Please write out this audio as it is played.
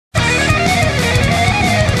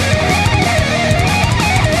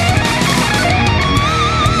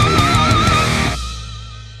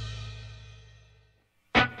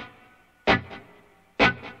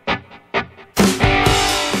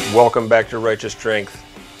Welcome back to Righteous Strength.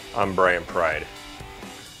 I'm Brian Pride.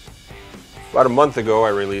 About a month ago I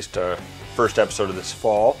released a first episode of this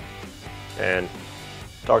fall and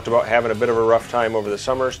talked about having a bit of a rough time over the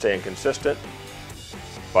summer, staying consistent,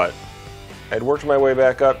 but I'd worked my way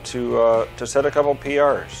back up to set a couple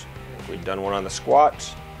PRs. We'd done one on the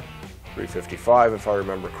squats, 355 if I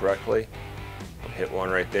remember correctly. Hit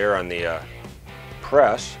one right there on the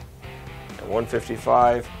press at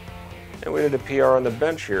 155, and we did a PR on the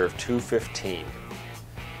bench here of 215.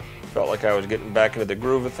 Felt like I was getting back into the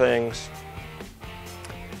groove of things,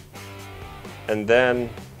 and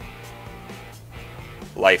then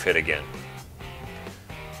life hit again.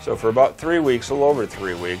 So for about 3 weeks, a little over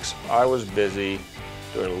 3 weeks, I was busy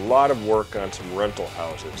doing a lot of work on some rental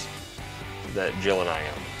houses that Jill and I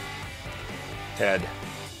own. Had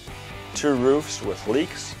 2 roofs with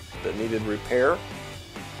leaks that needed repair.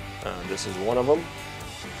 This is one of them,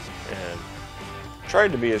 and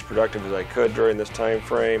tried to be as productive as I could during this time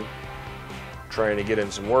frame, trying to get in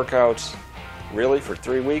some workouts. Really, for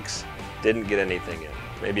 3 weeks, didn't get anything in,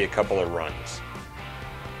 maybe a couple of runs.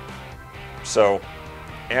 So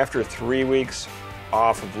after 3 weeks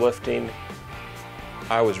off of lifting,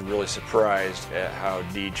 I was really surprised at how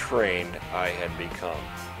detrained I had become.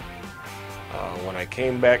 When I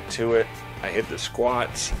came back to it, I hit the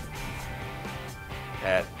squats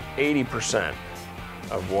at 80%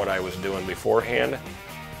 of what I was doing beforehand,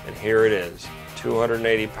 and here it is,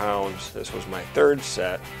 280 pounds. This was my 3rd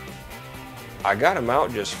set. I got them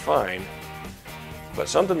out just fine, but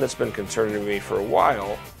something that's been concerning me for a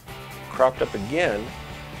while cropped up again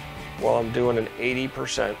while I'm doing an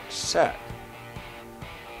 80% set,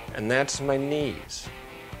 and that's my knees.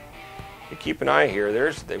 You keep an eye here.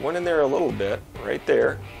 They went in there a little bit, right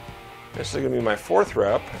there. This is going to be my 4th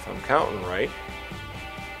rep, if I'm counting right.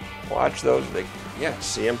 Watch those.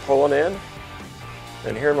 See them pulling in.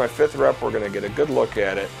 And here in my 5th rep, we're going to get a good look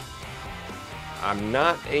at it. I'm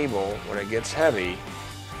not able, when it gets heavy,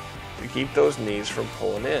 to keep those knees from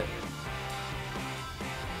pulling in.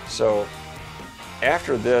 So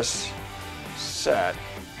after this set,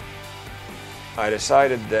 I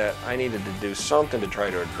decided that I needed to do something to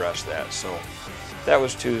try to address that. So that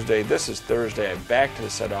was Tuesday. This is Thursday. I backed the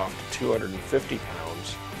set off to 250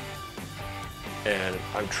 pounds. And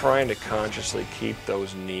I'm trying to consciously keep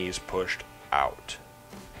those knees pushed out.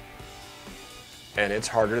 And it's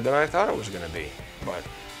harder than I thought it was going to be. But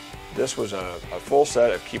this was a full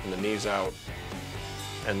set of keeping the knees out.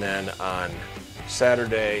 And then on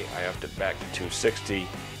Saturday, I upped it back to 260.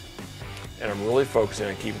 And I'm really focusing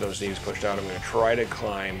on keeping those knees pushed out. I'm going to try to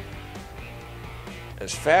climb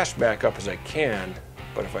as fast back up as I can,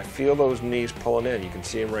 but if I feel those knees pulling in, you can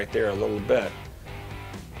see them right there a little bit,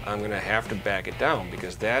 I'm going to have to back it down,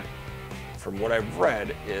 because that, from what I've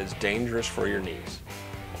read, is dangerous for your knees.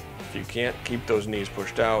 If you can't keep those knees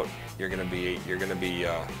pushed out, you're going to be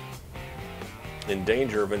in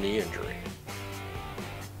danger of a knee injury.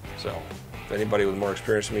 So if anybody with more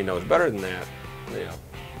experience than me knows better than that,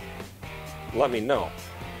 let me know.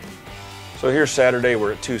 So here's Saturday,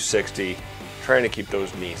 we're at 260, trying to keep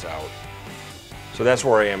those knees out. So that's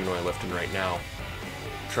where I am in my lifting right now.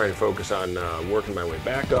 Trying to focus on working my way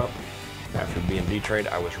back up. After being detrained,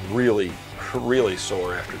 I was really, really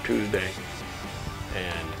sore after Tuesday.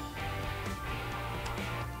 And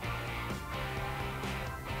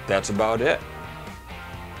that's about it.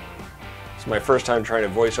 It's my first time trying to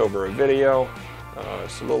voice over a video.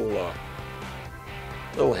 It's a little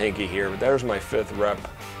hinky here, but there's my 5th rep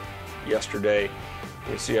yesterday.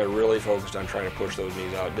 You can see I really focused on trying to push those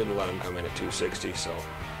knees out. Didn't let them come in at 260, so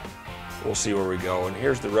we'll see where we go. And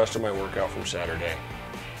here's the rest of my workout from Saturday.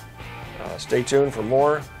 Stay tuned for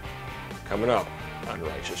more coming up on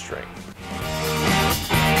Righteous Strength.